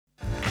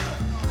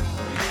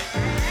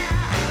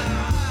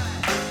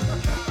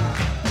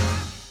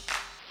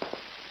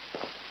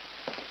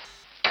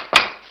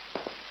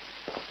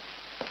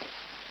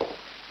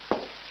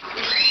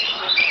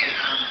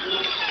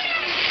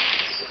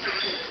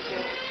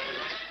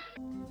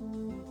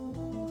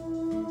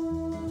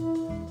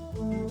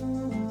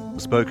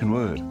Spoken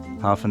Word,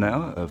 half an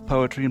hour of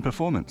poetry and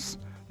performance,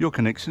 your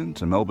connection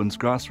to Melbourne's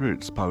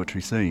grassroots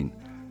poetry scene,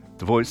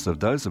 the voice of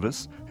those of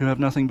us who have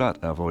nothing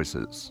but our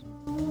voices.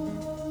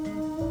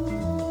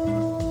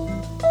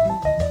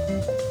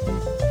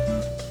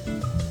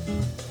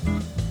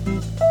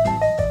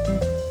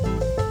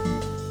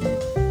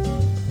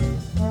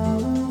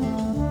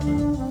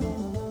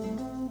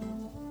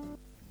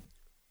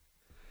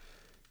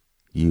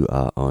 You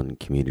are on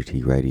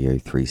Community Radio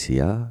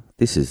 3CR.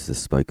 This is the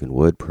Spoken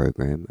Word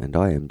program, and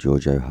I am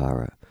George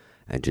O'Hara.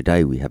 And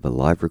today we have a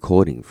live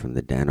recording from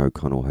the Dan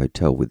O'Connell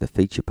Hotel with the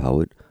feature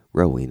poet,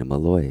 Rowena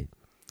Molloy.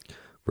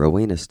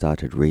 Rowena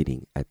started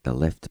reading at the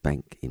Left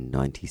Bank in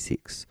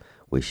 '96,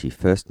 where she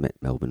first met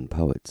Melbourne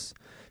poets.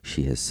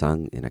 She has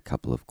sung in a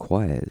couple of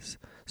choirs,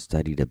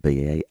 studied a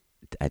BA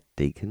at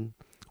Deakin,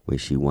 where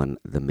she won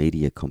the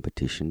media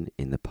competition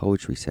in the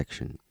poetry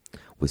section,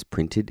 was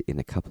printed in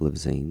a couple of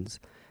zines,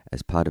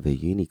 as part of a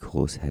uni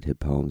course had her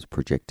poems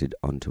projected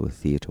onto a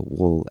theatre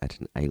wall at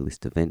an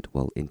A-list event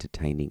while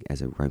entertaining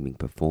as a roaming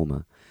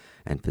performer,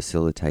 and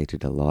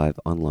facilitated a live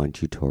online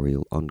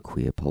tutorial on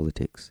queer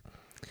politics.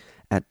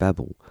 At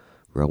Babel,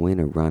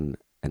 Rowena ran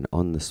an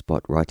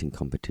on-the-spot writing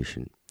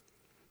competition.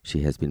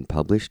 She has been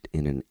published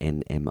in an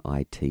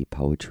NMIT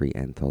poetry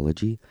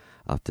anthology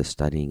after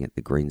studying at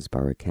the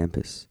Greensborough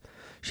campus.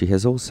 She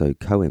has also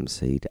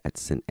co-emceed at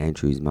St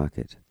Andrew's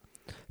Market.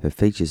 Her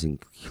features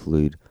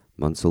include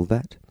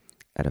Montsalvat,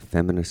 at a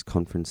feminist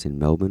conference in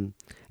Melbourne,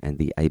 and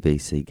the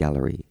ABC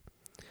Gallery.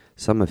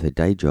 Some of her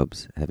day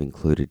jobs have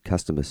included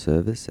customer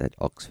service at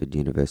Oxford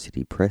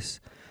University Press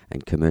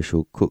and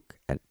commercial cook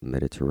at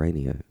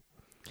Mediterraneo.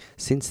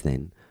 Since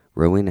then,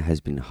 Rowena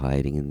has been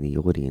hiding in the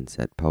audience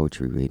at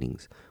poetry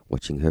readings,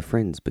 watching her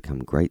friends become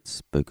great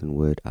spoken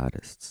word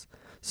artists.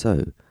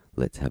 So,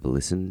 let's have a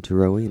listen to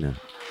Rowena.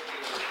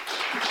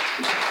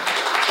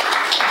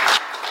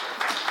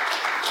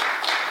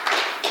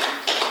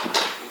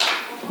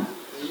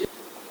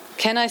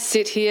 Can I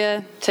sit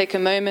here, take a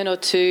moment or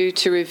two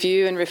to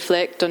review and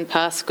reflect on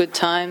past good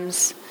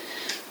times?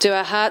 Do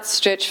our hearts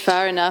stretch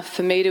far enough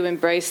for me to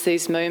embrace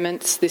these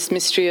moments, this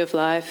mystery of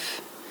life?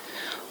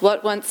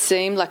 What once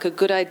seemed like a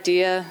good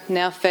idea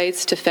now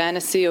fades to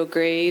fantasy or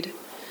greed.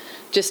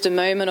 Just a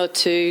moment or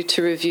two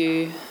to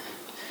review.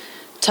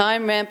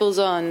 Time rambles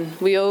on,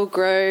 we all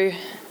grow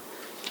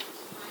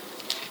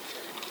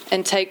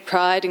and take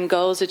pride in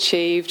goals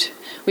achieved.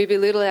 We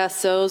belittle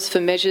ourselves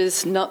for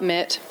measures not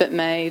met but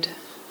made.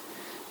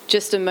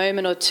 Just a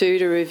moment or two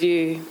to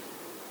review.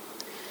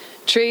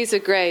 Trees are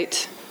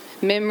great,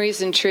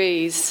 memories and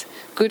trees,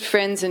 good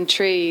friends and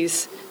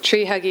trees,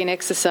 tree-hugging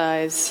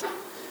exercise.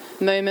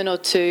 Moment or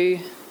two,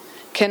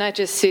 can I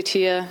just sit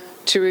here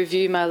to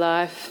review my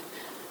life,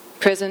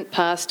 present,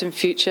 past and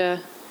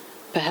future,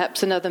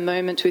 perhaps another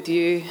moment with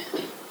you.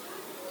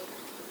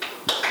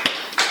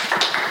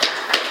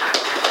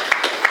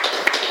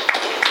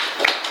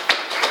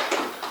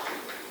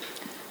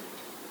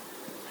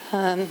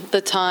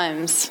 The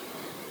times.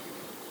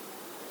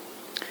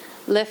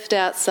 Left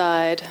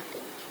outside,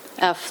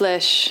 our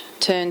flesh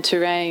turned to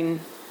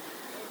rain,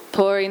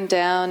 pouring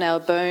down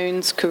our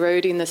bones,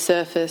 corroding the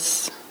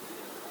surface.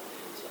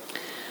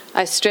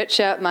 I stretch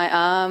out my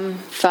arm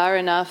far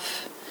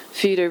enough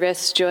for you to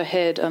rest your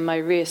head on my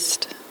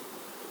wrist.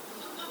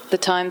 The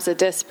times are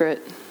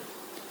desperate,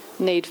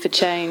 need for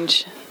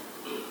change.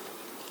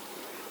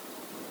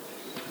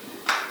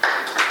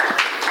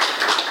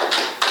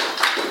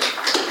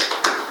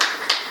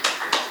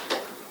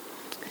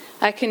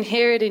 I can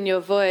hear it in your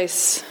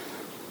voice.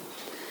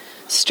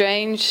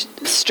 Strange,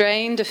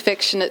 strained,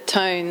 affectionate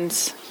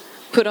tones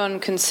put on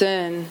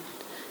concern,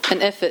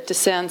 an effort to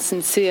sound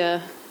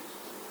sincere.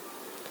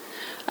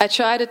 I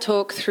try to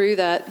talk through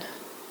that,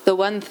 the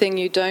one thing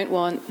you don't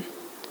want.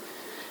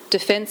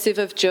 Defensive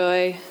of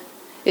joy,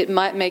 it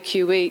might make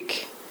you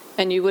weak,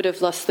 and you would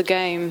have lost the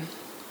game.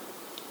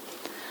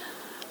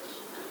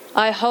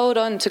 I hold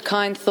on to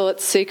kind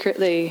thoughts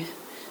secretly,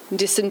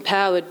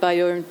 disempowered by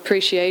your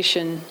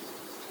appreciation.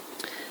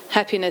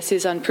 Happiness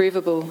is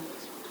unprovable.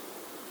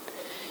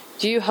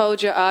 You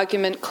hold your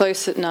argument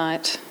close at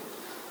night.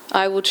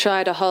 I will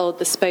try to hold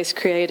the space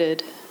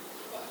created.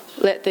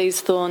 Let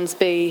these thorns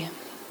be.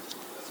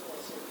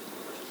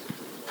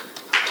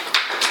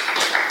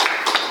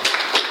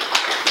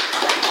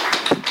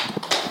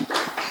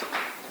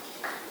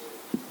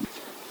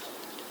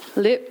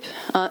 Lip.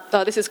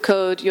 This is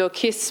called Your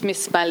Kiss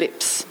Missed My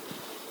Lips.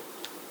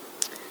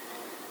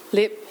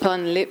 Lip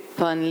on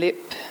lip on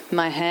lip,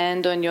 my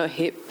hand on your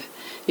hip.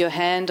 Your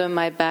hand on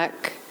my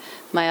back,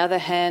 my other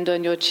hand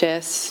on your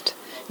chest,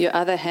 your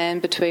other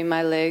hand between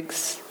my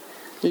legs,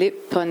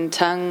 lip on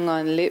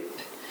lip,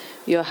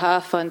 you're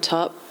half on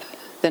top,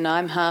 then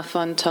I'm half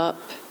on top,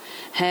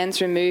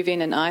 hands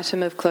removing an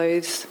item of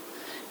clothes,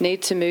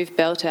 need to move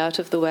belt out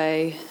of the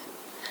way,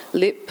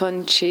 lip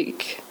on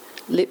cheek,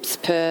 lips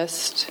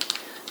pursed,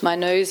 my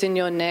nose in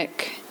your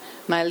neck,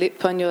 my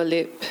lip on your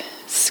lip,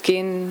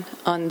 skin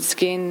on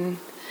skin,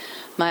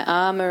 my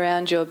arm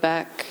around your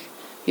back,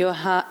 your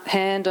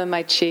hand on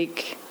my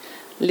cheek,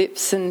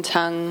 lips and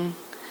tongue,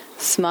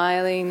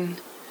 smiling,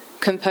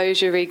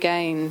 composure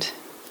regained,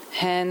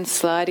 hands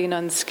sliding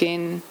on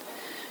skin,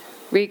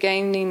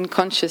 regaining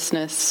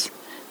consciousness,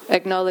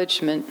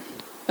 acknowledgement,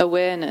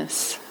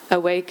 awareness,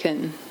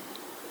 awaken.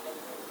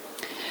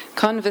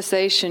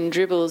 Conversation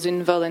dribbles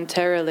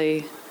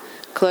involuntarily,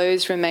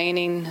 clothes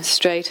remaining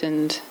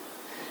straightened,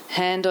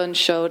 hand on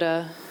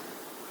shoulder,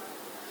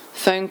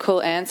 phone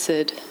call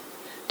answered,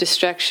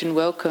 distraction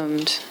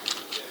welcomed.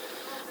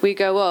 We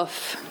go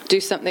off, do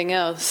something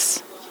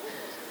else,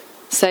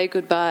 say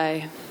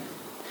goodbye.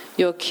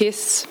 Your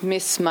kiss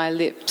miss my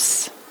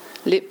lips,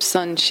 lips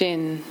on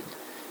chin,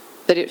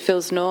 but it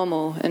feels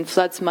normal and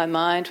floods my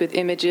mind with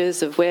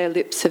images of where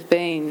lips have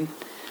been,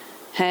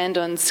 hand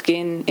on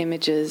skin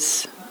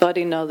images,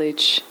 body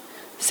knowledge,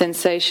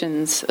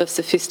 sensations of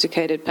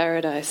sophisticated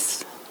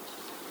paradise.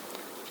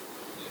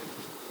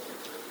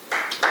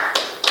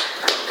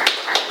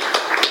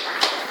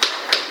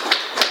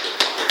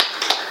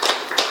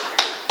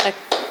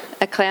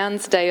 A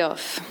clown's day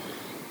off.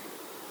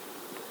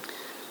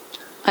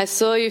 I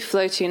saw you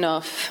floating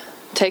off,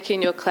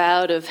 taking your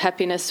cloud of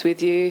happiness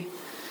with you.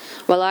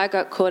 While I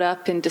got caught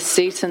up in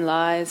deceit and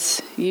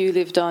lies, you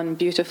lived on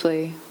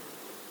beautifully.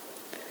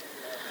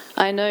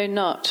 I know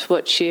not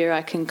what cheer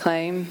I can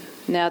claim,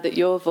 now that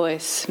your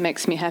voice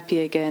makes me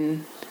happy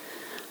again.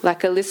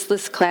 Like a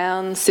listless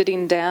clown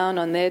sitting down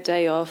on their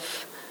day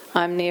off,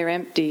 I'm near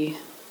empty,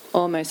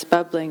 almost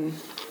bubbling.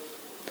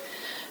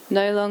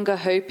 No longer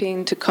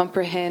hoping to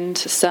comprehend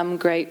some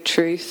great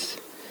truth,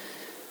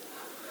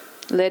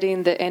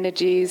 letting the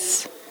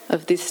energies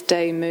of this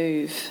day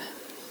move.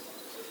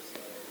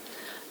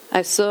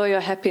 I saw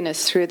your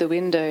happiness through the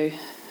window,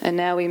 and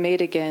now we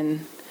meet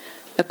again.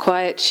 A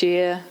quiet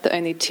cheer that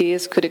only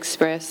tears could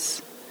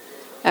express.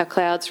 Our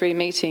clouds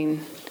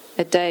re-meeting,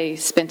 a day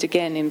spent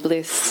again in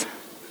bliss.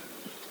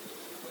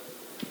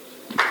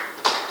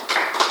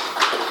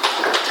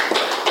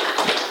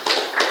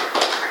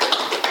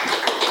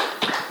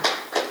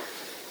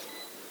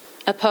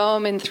 A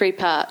poem in 3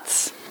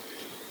 parts.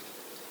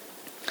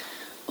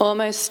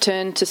 Almost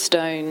turned to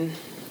stone,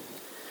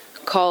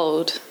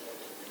 cold,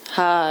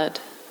 hard,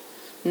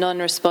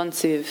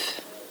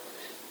 non-responsive,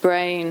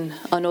 brain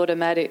on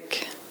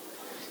automatic,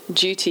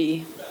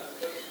 duty,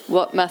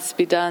 what must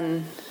be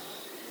done,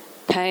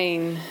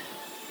 pain,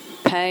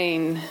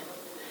 pain,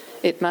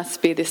 it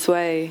must be this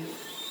way.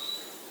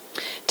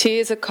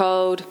 Tears are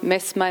cold,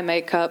 mess my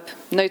makeup,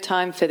 no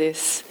time for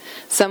this.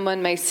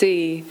 Someone may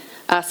see,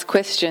 ask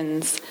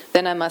questions,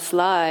 then I must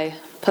lie,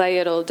 play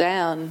it all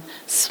down,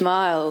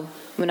 smile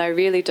when I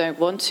really don't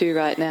want to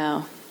right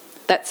now.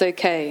 That's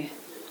okay.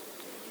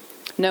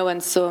 No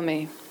one saw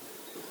me.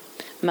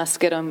 Must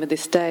get on with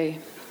this day.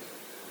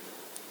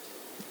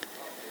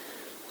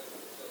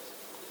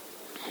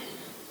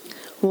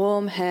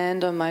 Warm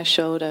hand on my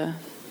shoulder,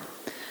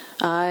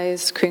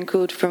 eyes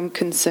crinkled from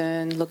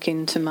concern look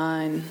into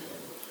mine.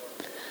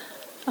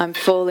 I'm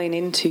falling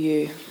into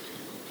you.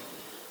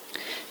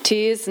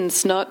 Tears and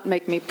snot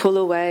make me pull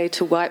away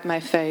to wipe my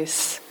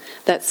face,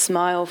 that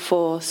smile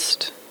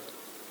forced.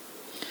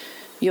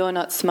 You're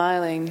not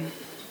smiling.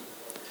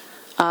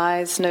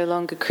 Eyes no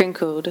longer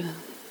crinkled,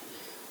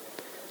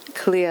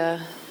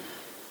 clear.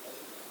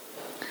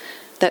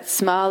 That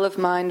smile of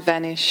mine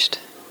vanished.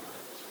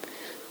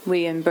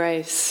 We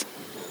embrace.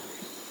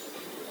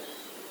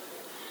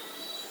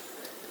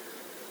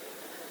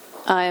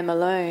 I am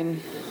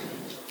alone.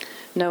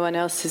 No one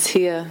else is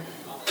here.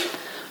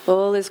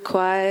 All is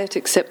quiet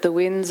except the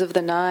winds of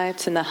the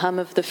night and the hum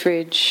of the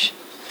fridge.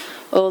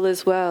 All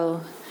is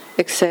well,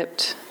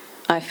 except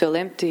I feel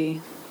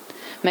empty,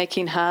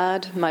 making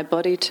hard my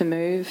body to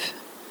move,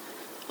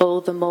 all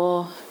the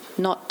more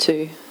not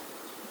to.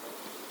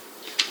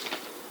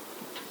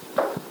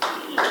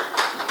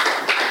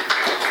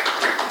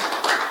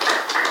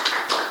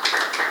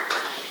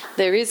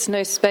 There is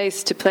no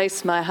space to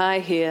place my high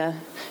here,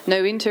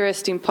 no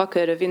interesting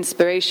pocket of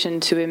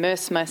inspiration to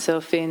immerse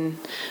myself in,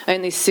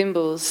 only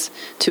symbols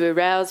to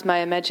arouse my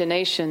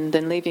imagination,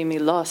 then leaving me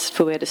lost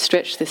for where to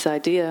stretch this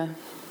idea.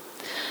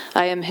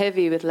 I am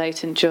heavy with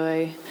latent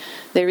joy.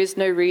 There is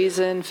no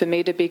reason for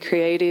me to be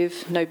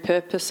creative, no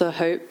purpose or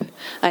hope.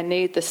 I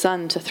need the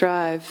sun to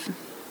thrive.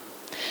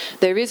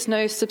 There is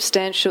no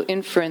substantial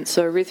inference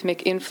or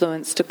rhythmic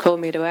influence to call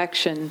me to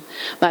action.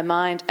 My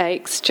mind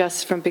aches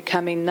just from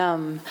becoming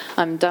numb.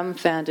 I'm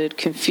dumbfounded,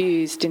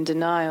 confused, in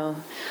denial.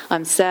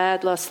 I'm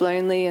sad, lost,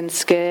 lonely and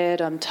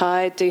scared. I'm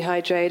tired,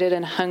 dehydrated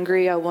and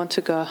hungry. I want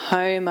to go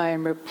home. I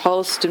am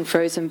repulsed and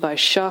frozen by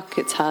shock.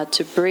 It's hard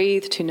to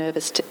breathe, too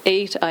nervous to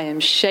eat. I am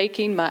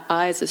shaking. My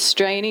eyes are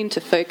straining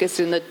to focus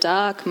in the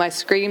dark. My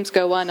screams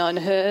go on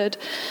unheard.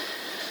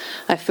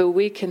 I feel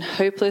weak and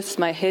hopeless,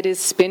 my head is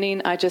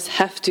spinning, I just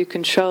have to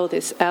control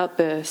this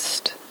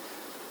outburst.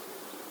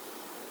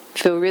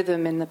 Feel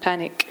rhythm in the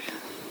panic.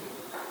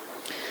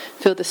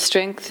 Feel the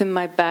strength in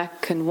my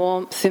back and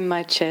warmth in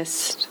my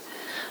chest.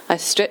 I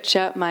stretch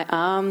out my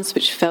arms,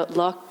 which felt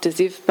locked as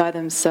if by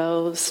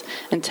themselves,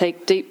 and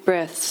take deep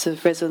breaths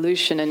of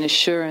resolution and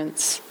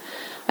assurance.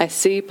 I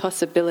see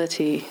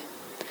possibility,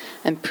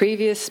 and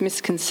previous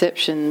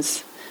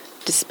misconceptions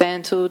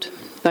dismantled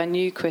by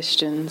new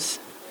questions.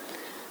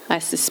 I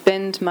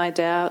suspend my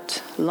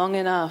doubt long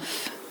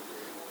enough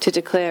to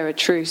declare a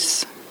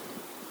truce.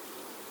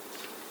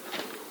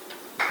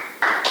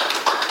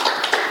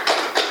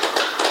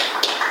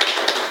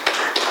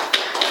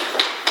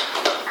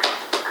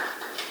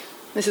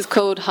 This is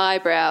called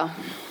highbrow.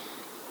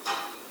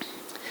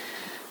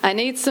 I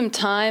need some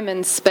time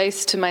and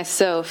space to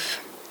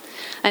myself.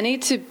 I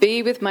need to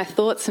be with my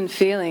thoughts and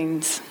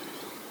feelings.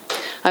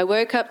 I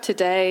woke up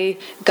today,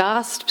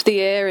 gasped the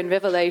air in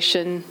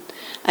revelation.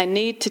 I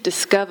need to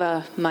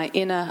discover my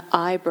inner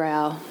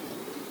eyebrow.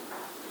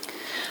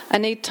 I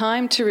need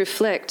time to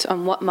reflect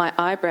on what my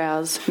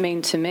eyebrows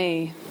mean to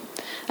me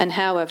and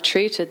how I've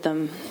treated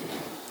them.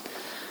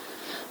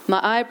 My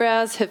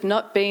eyebrows have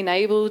not been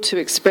able to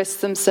express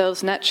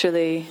themselves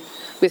naturally,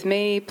 with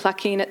me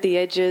plucking at the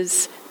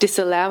edges,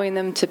 disallowing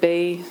them to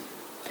be.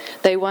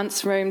 They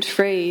once roamed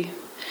free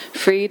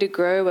to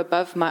grow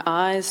above my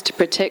eyes to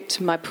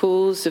protect my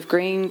pools of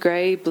green,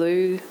 grey,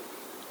 blue.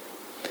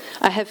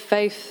 I have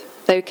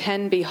faith they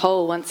can be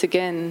whole once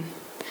again.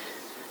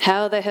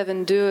 How they have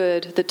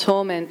endured the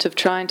torment of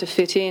trying to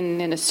fit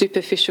in a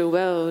superficial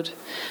world.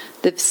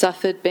 They've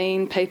suffered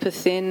being paper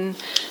thin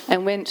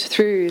and went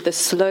through the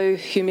slow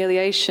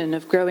humiliation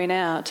of growing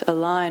out a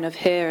line of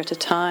hair at a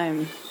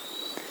time.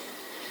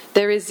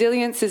 Their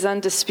resilience is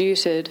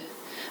undisputed.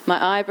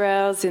 My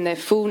eyebrows in their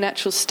full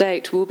natural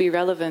state will be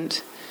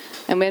relevant,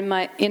 and when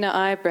my inner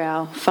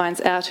eyebrow finds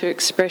outer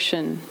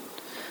expression,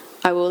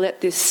 I will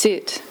let this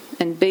sit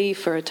and be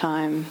for a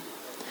time,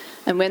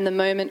 and when the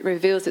moment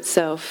reveals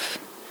itself,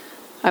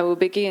 I will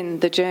begin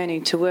the journey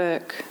to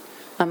work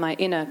on my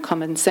inner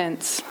common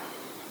sense.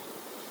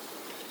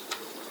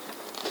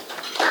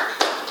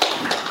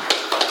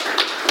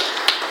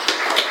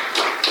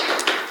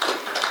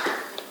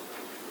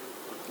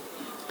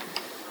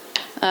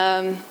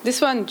 This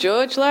one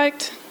George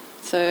liked,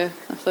 so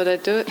I thought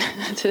I'd do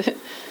it.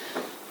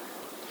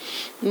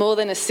 More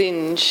than a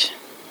singe.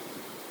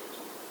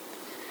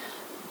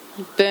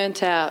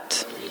 Burnt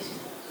out.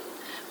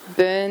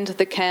 Burned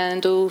the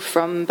candle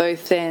from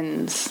both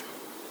ends.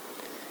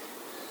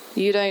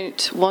 You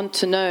don't want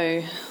to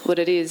know what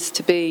it is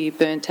to be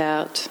burnt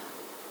out.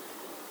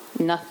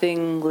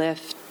 Nothing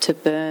left to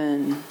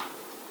burn.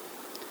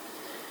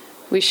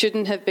 We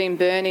shouldn't have been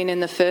burning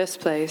in the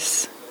first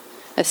place.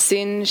 A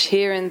singe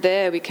here and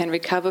there we can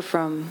recover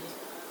from,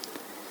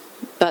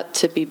 but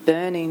to be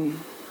burning.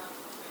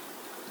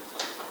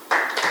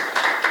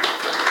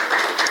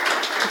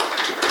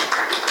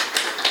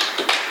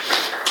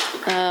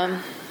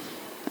 And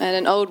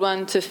an old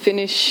one to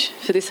finish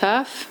for this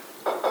half.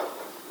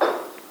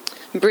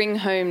 Bring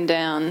home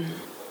down.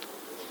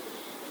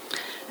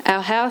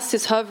 Our house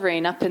is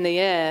hovering up in the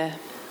air.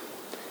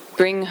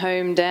 Bring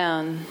home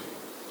down.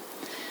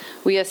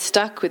 We are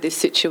stuck with this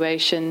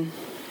situation.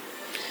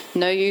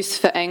 No use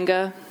for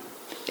anger.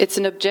 It's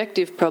an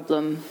objective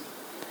problem.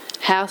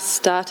 House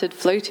started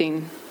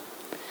floating.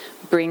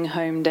 Bring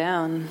home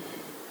down.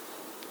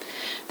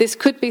 This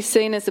could be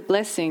seen as a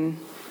blessing.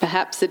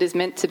 Perhaps it is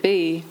meant to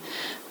be,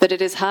 but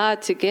it is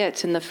hard to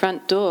get in the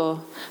front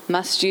door.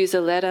 Must use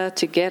a ladder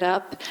to get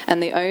up,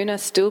 and the owner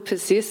still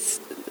persists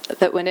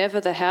that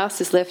whenever the house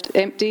is left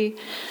empty,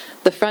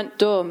 the front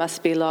door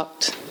must be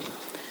locked.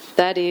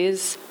 That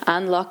is,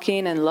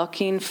 unlocking and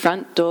locking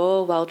front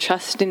door while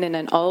trusting in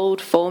an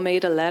old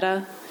 4-metre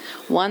ladder.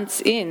 Once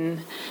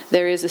in,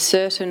 there is a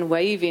certain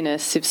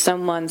waviness if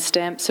someone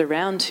stamps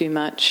around too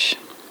much.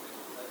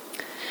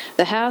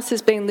 The house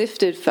has been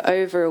lifted for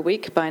over a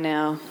week by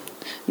now.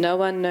 No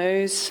one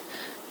knows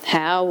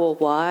how or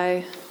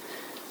why.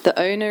 The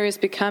owner is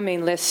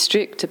becoming less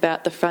strict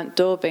about the front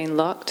door being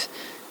locked,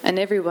 and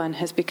everyone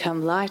has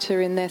become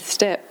lighter in their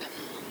step.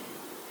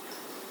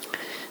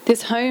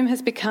 This home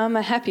has become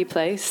a happy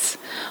place.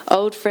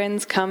 Old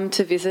friends come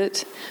to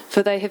visit,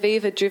 for they have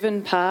either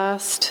driven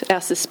past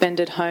our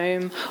suspended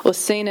home or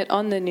seen it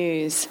on the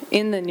news,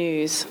 in the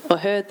news, or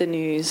heard the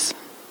news.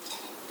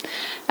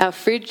 Our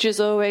fridge is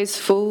always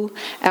full,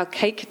 our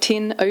cake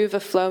tin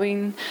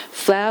overflowing,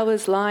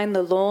 flowers line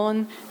the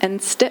lawn,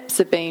 and steps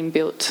are being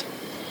built.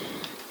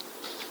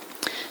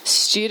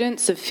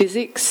 Students of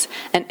physics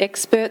and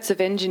experts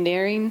of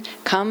engineering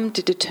come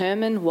to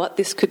determine what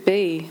this could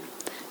be.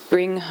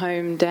 Bring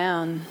home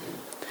down.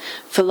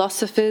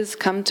 Philosophers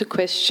come to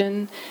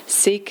question,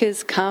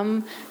 seekers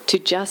come to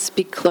just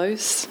be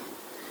close.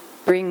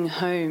 Bring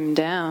home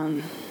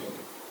down.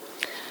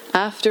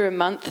 After a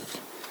month,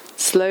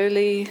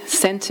 slowly,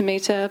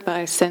 centimetre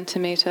by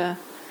centimetre,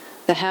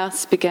 the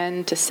house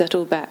began to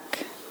settle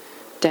back,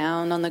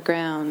 down on the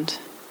ground.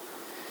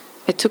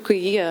 It took a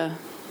year.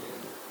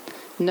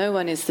 No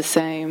one is the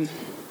same.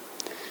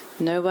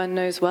 No one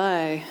knows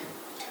why.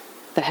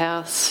 The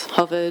house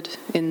hovered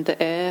in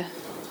the air.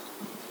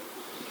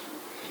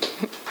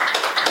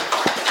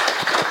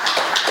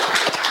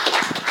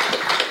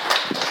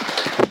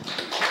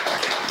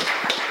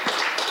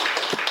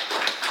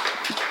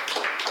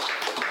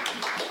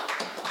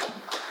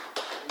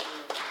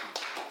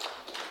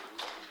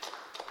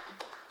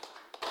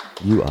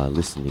 You are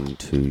listening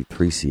to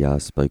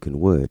 3CR Spoken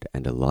Word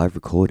and a live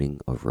recording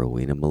of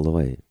Rowena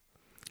Malloy.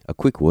 A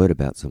quick word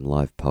about some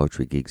live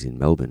poetry gigs in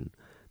Melbourne.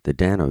 The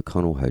Dan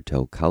O'Connell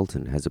Hotel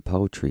Carlton has a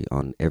poetry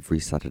on every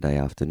Saturday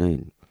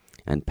afternoon,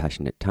 and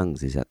Passionate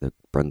Tongues is at the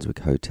Brunswick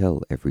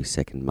Hotel every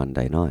second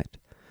Monday night.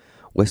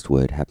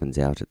 Westward happens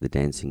out at the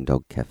Dancing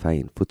Dog Cafe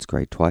in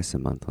Footscray twice a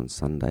month on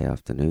Sunday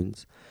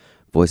afternoons.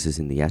 Voices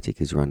in the Attic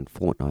is run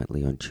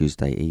fortnightly on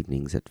Tuesday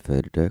evenings at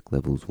Ferderdirk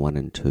levels 1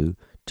 and 2,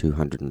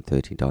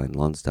 239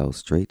 Lonsdale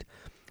Street,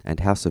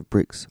 and House of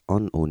Bricks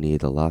on or near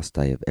the last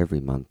day of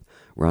every month,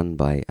 run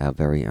by our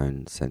very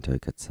own Santo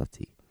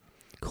Katsati,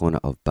 corner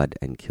of Bud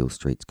and Kill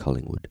Streets,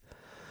 Collingwood.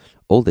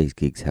 All these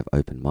gigs have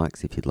open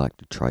mics if you'd like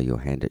to try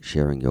your hand at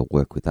sharing your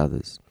work with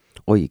others,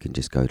 or you can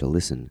just go to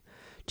listen.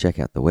 Check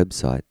out the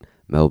website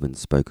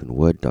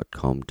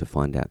melbournespokenword.com to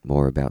find out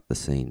more about the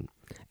scene.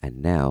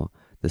 And now,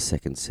 the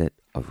second set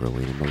of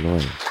Rowena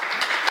Malloy.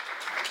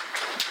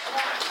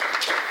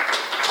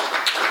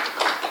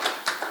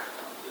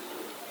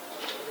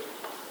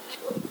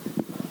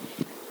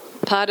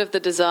 Part of the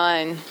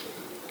design.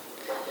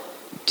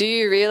 Do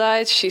you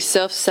realise she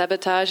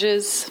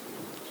self-sabotages?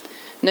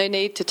 No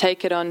need to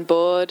take it on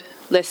board,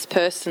 less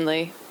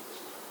personally.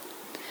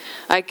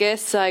 I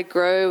guess I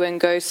grow and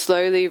go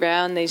slowly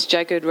round these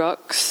jagged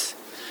rocks.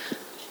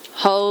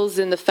 Holes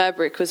in the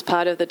fabric was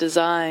part of the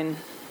design.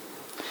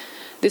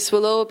 This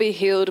will all be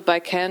healed by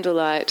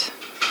candlelight,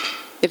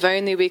 if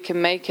only we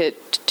can make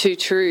it to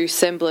true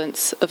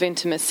semblance of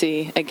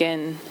intimacy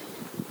again.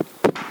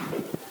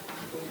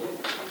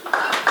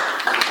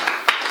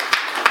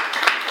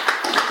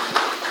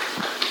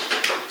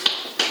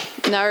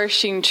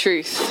 Nourishing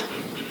truth.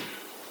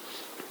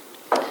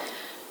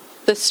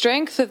 The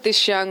strength of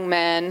this young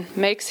man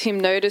makes him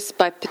noticed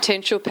by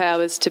potential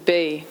powers to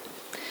be.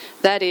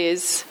 That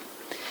is,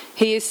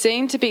 he is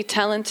seen to be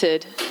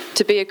talented,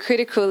 to be a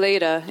critical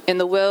leader in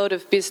the world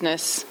of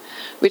business,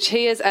 which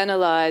he has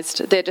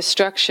analysed their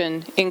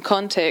destruction in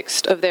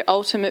context of their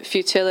ultimate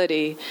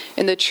futility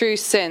in the true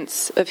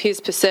sense of his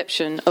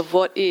perception of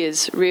what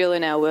is real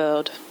in our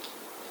world.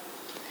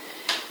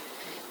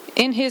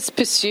 In his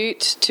pursuit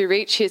to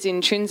reach his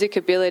intrinsic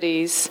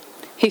abilities,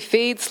 he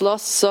feeds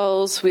lost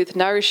souls with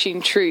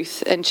nourishing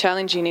truth and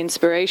challenging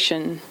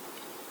inspiration.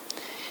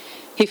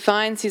 He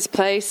finds his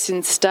place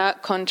in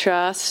stark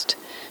contrast,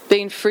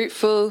 being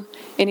fruitful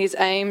in his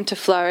aim to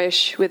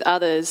flourish with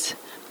others,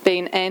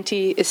 being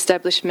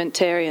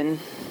anti-establishmentarian.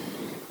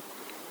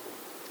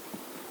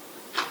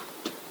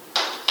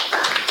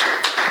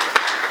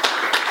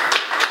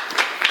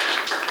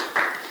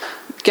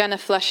 Gonna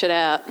flush it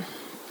out.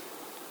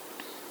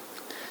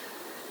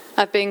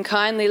 I've been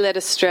kindly led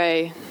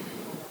astray.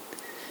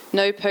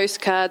 No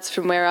postcards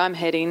from where I'm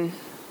heading.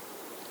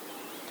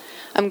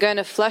 I'm going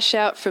to flush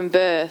out from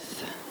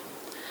birth.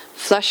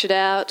 Flush it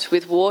out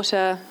with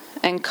water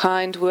and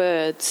kind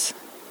words,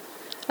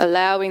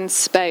 allowing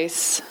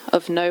space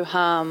of no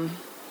harm.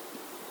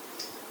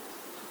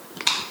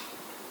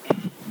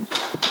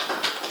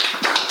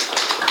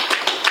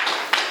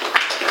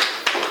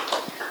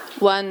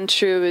 One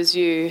true as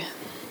you.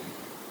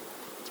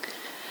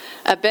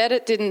 I bet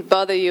it didn't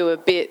bother you a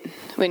bit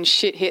when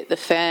shit hit the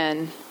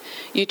fan.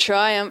 You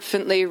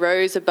triumphantly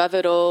rose above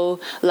it all,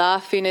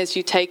 laughing as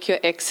you take your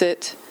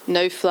exit,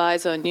 no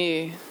flies on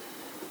you.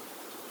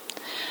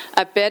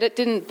 I bet it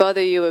didn't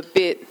bother you a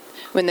bit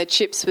when the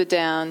chips were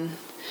down.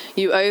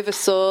 You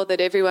oversaw that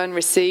everyone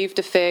received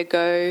a fair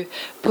go,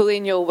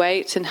 pulling your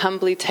weight and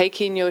humbly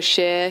taking your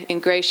share in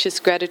gracious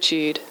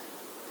gratitude.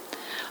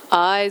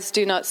 Eyes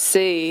do not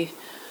see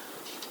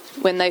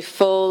when they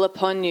fall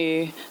upon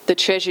you the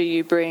treasure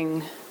you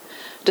bring.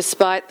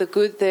 Despite the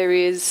good there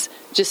is,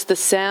 just the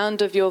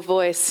sound of your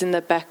voice in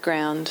the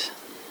background.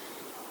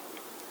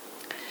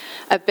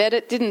 I bet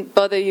it didn't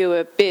bother you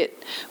a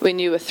bit when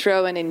you were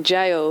thrown in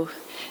jail,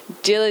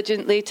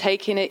 diligently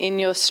taking it in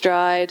your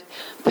stride,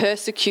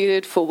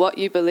 persecuted for what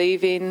you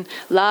believe in,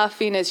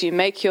 laughing as you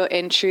make your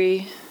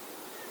entry.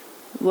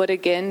 What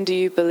again do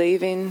you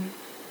believe in?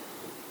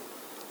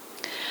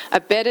 I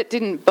bet it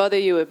didn't bother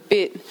you a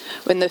bit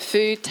when the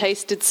food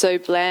tasted so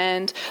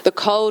bland, the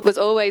cold was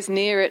always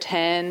near at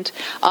hand,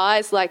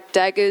 eyes like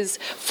daggers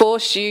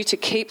force you to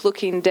keep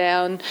looking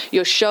down,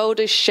 your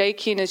shoulders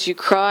shaking as you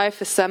cry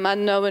for some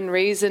unknown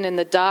reason in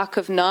the dark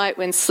of night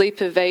when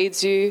sleep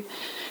evades you.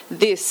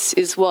 This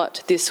is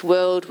what this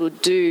world will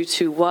do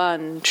to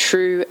one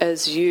true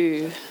as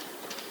you.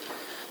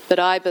 But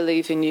I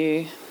believe in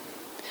you.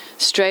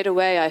 Straight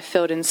away I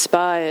felt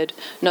inspired,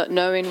 not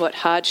knowing what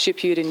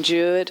hardship you'd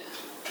endured.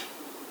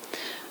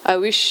 I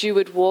wish you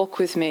would walk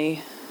with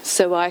me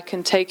so I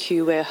can take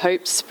you where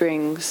hope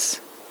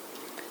springs.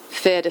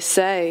 Fair to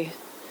say,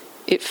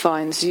 it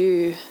finds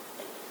you,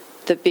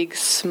 the big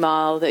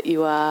smile that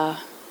you are.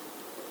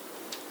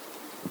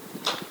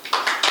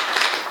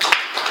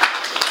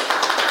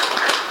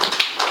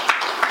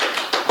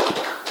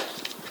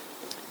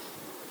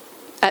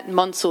 At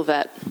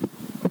Montsalvat.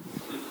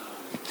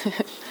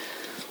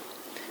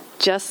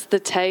 Just the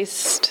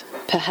taste,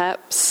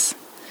 perhaps,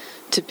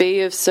 to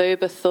be of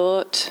sober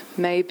thought,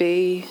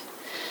 maybe,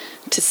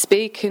 to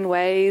speak in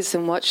ways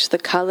and watch the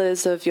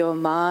colours of your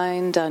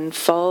mind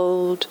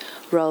unfold,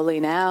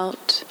 rolling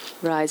out,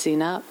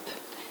 rising up,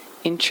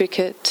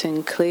 intricate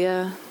and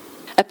clear.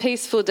 A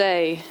peaceful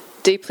day,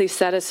 deeply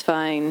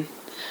satisfying,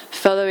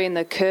 following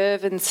the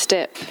curve and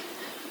step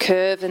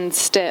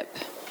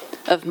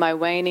of my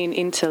waning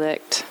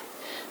intellect,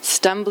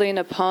 stumbling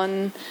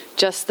upon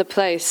just the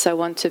place I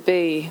want to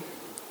be,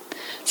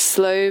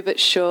 slow but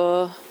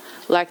sure,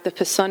 like the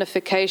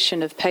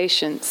personification of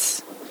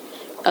patience,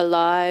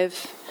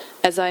 alive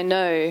as I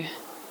know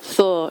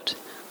thought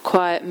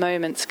quiet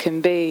moments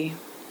can be.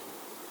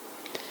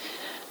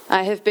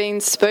 I have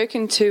been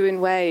spoken to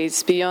in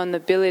ways beyond the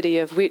ability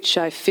of which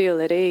I feel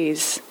at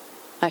ease.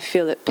 I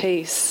feel at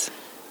peace.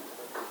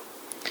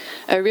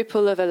 A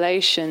ripple of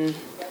elation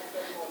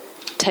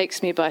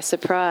takes me by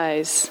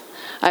surprise.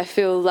 I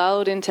feel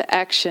lulled into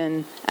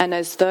action and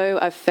as though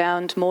I've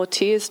found more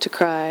tears to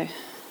cry.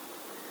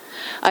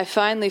 I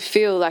finally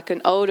feel like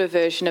an older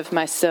version of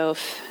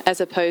myself as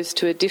opposed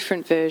to a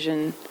different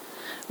version.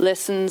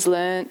 Lessons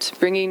learnt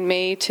bringing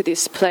me to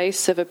this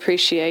place of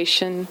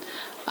appreciation.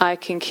 I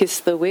can kiss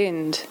the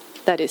wind,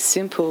 that is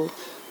simple.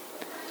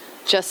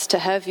 Just to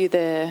have you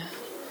there,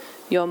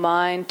 your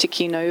mind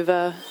ticking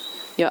over,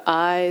 your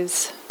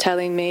eyes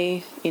telling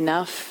me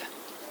enough.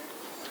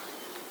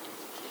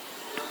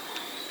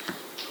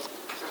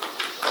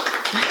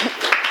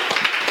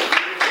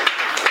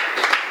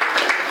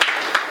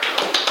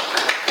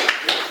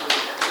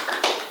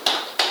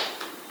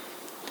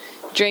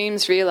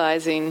 Dreams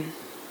realizing.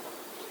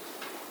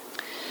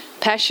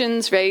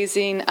 Passions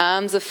raising,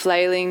 arms are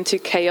flailing to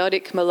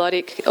chaotic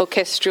melodic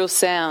orchestral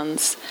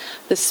sounds.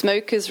 The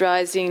smoke is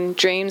rising,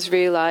 dreams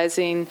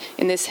realizing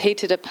in this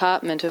heated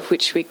apartment of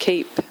which we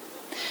keep.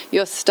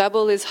 Your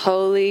stubble is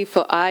holy,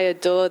 for I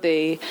adore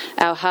thee.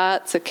 Our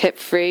hearts are kept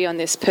free on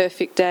this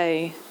perfect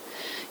day.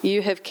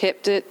 You have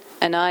kept it,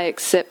 and I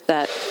accept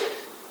that.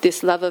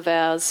 This love of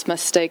ours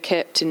must stay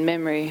kept in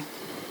memory.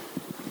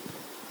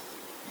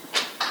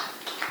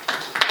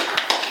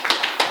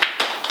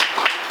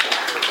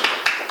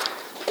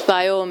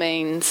 By all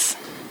means,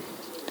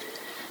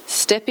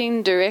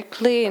 stepping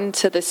directly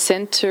into the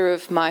centre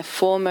of my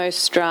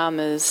foremost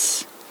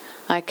dramas,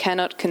 I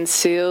cannot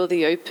conceal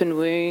the open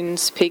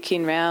wounds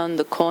peeking round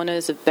the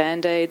corners of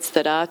band-aids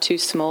that are too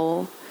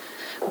small,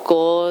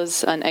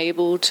 gauze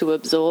unable to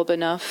absorb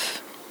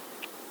enough.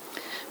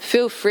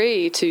 Feel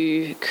free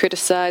to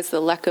criticise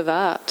the lack of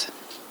art.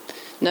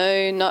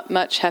 No, not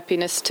much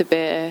happiness to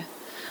bear,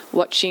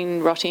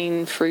 watching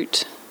rotting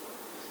fruit.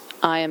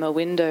 I am a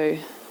window.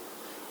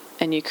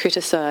 And you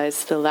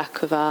criticise the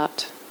lack of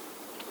art.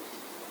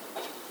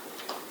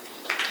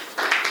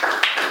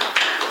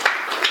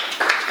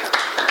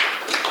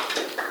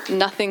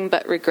 Nothing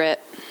but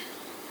regret.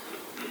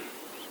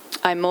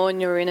 I mourn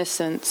your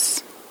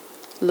innocence.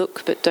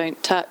 Look but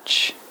don't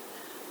touch.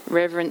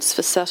 Reverence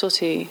for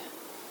subtlety.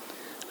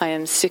 I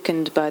am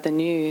sickened by the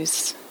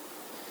news.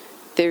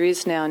 There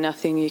is now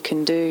nothing you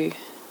can do.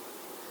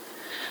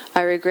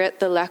 I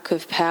regret the lack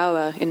of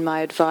power in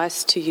my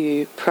advice to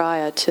you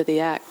prior to the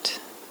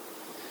act.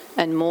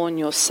 And mourn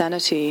your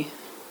sanity.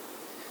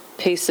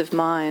 Peace of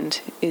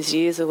mind is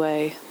years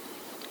away.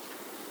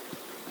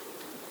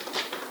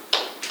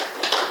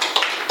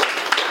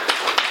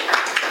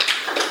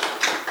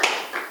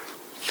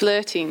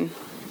 Flirting.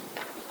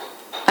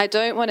 I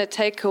don't want to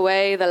take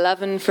away the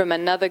lovin' from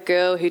another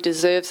girl who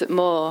deserves it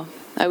more.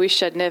 I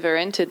wish I'd never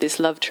entered this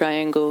love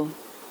triangle.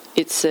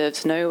 It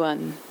serves no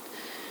one.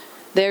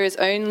 There is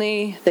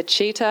only the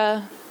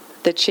cheater,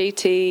 the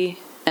cheatee,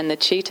 and the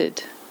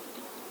cheated.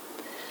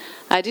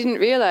 I didn't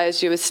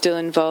realise you were still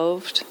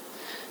involved.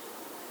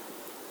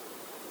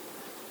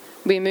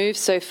 We moved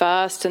so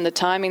fast and the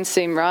timing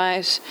seemed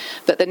right,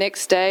 but the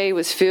next day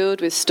was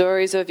filled with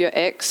stories of your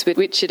ex,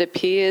 which it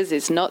appears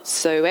is not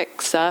so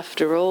ex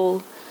after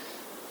all.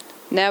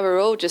 Now we're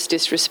all just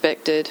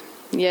disrespected.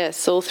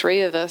 Yes, all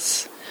three of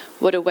us.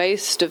 What a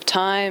waste of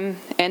time,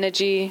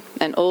 energy,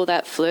 and all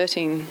that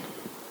flirting.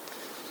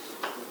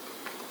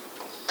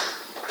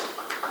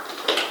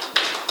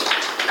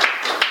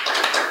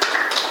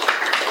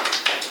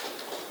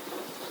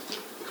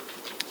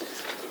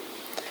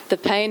 The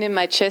pain in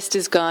my chest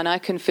is gone. I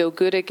can feel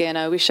good again.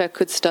 I wish I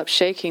could stop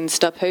shaking,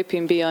 stop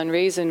hoping beyond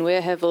reason.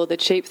 Where have all the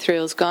cheap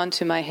thrills gone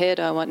to my head?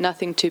 I want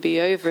nothing to be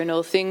over and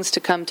all things to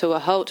come to a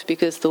halt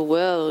because the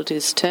world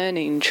is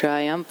turning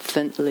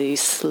triumphantly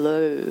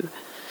slow.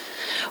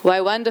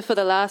 Why wonder for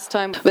the last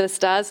time where the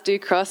stars do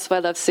cross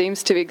while love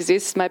seems to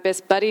exist? My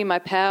best buddy, my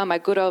pal, my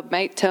good old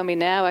mate tell me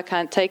now I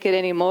can't take it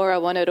anymore. I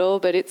want it all,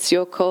 but it's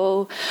your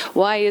call.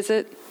 Why is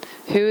it?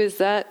 Who is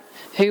that?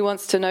 Who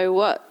wants to know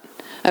what?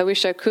 I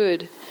wish I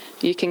could.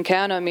 You can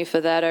count on me for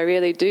that, I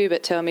really do,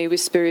 but tell me,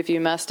 whisper if you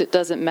must, it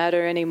doesn't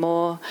matter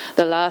anymore.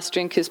 The last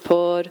drink is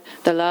poured,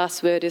 the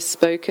last word is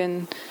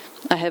spoken.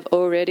 I have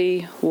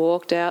already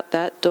walked out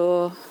that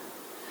door.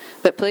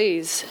 But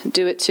please,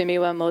 do it to me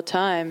one more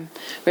time.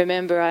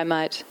 Remember, I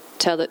might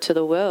tell it to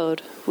the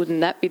world.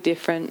 Wouldn't that be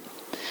different?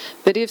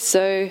 But if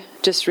so,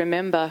 just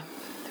remember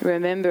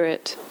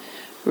it.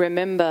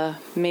 remember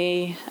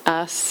me,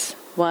 us,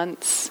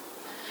 once.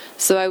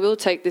 So I will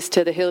take this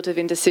to the hilt of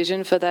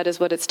indecision, for that is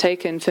what it's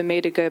taken for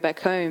me to go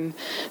back home.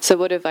 So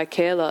what if I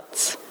care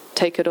lots?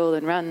 Take it all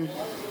and run.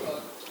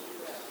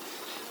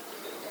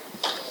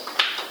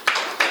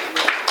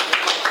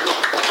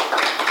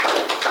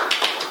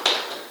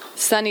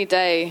 Sunny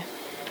day.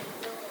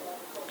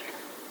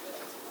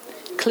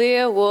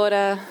 Clear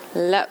water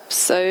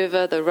laps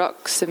over the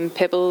rocks and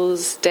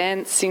pebbles,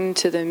 dancing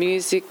to the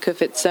music of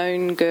its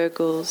own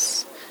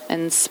gurgles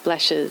and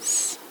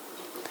splashes.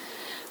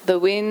 The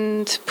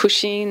wind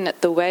pushing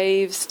at the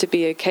waves to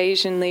be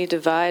occasionally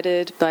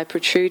divided by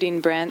protruding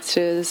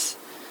branches.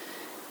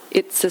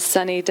 It's a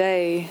sunny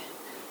day,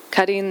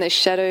 cutting the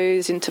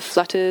shadows into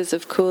flutters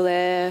of cool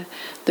air,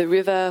 the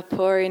river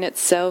pouring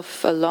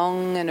itself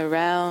along and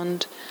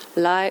around,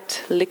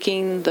 light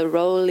licking the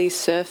rolly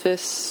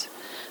surface.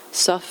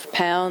 Soft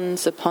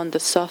pounds upon the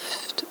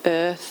soft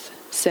earth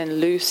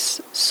send loose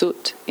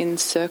soot in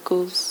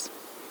circles.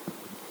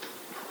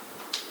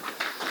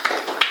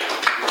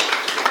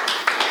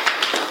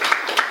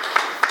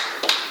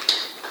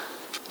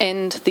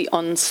 End the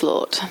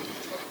onslaught.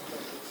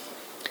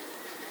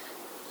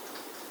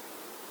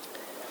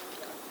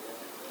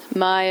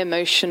 My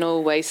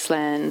emotional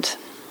wasteland.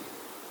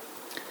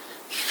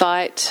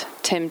 Fight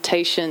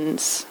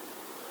temptations.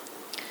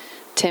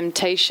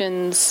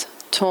 Temptations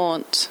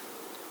taunt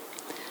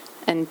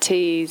and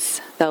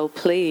tease, they'll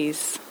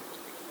please.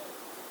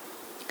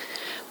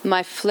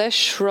 My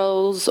flesh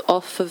rolls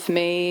off of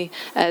me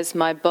as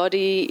my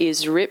body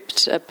is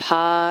ripped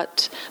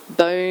apart,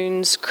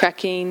 bones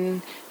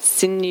cracking,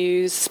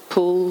 sinews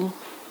pull.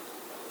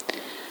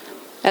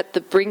 At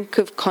the brink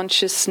of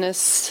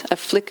consciousness, a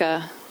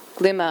flicker,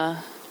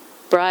 glimmer,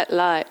 bright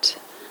light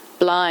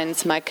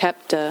blinds my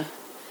captor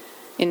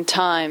in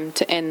time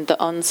to end the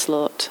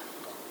onslaught.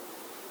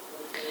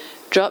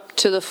 Drop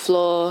to the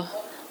floor,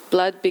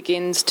 blood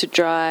begins to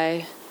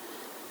dry,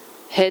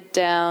 head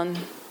down,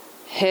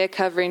 hair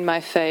covering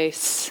my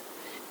face,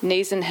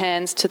 knees and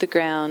hands to the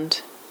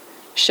ground,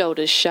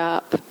 shoulders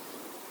sharp.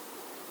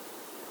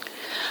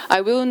 I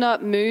will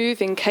not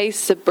move in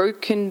case a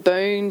broken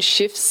bone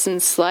shifts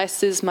and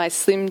slices my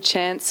slim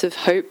chance of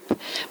hope.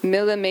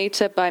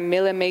 Millimetre by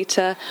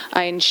millimetre,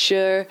 I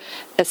ensure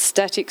a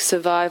static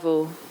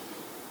survival.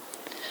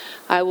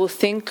 I will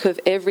think of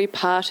every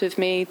part of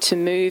me to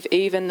move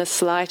even the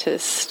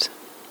slightest.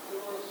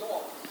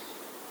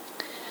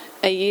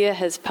 A year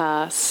has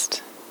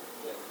passed.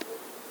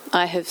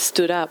 I have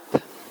stood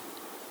up.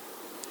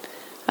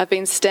 I've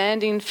been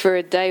standing for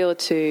a day or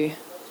two,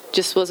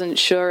 just wasn't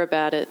sure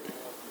about it.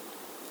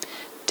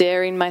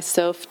 Daring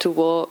myself to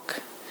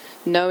walk,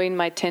 knowing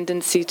my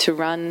tendency to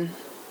run.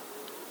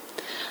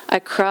 I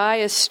cry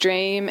a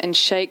stream and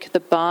shake the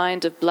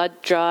bind of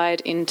blood dried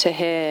into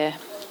hair.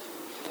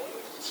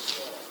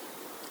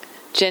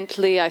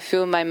 Gently I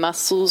feel my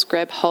muscles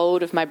grab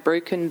hold of my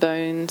broken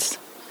bones.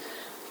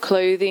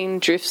 Clothing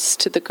drifts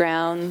to the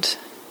ground.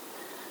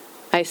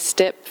 I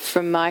step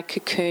from my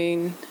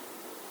cocoon,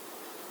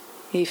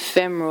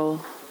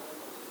 ephemeral.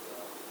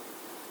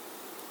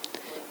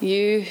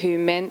 You who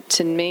meant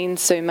and mean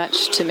so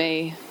much to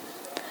me,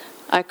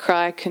 I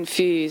cry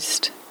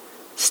confused,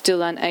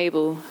 still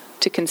unable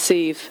to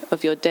conceive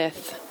of your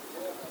death.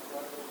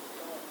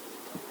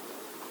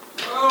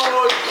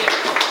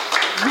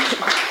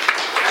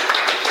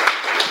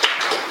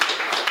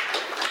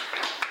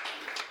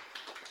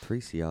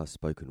 3CR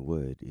Spoken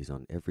Word is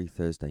on every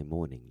Thursday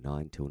morning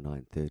 9 till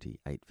 9:30,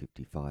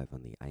 8:55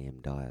 on the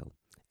AM dial,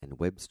 and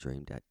web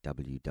streamed at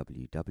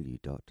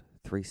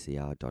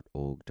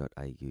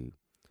www.3cr.org.au.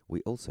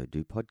 We also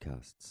do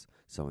podcasts,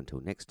 so until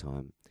next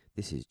time,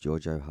 this is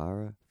George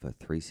O'Hara for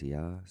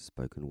 3CR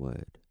Spoken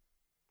Word.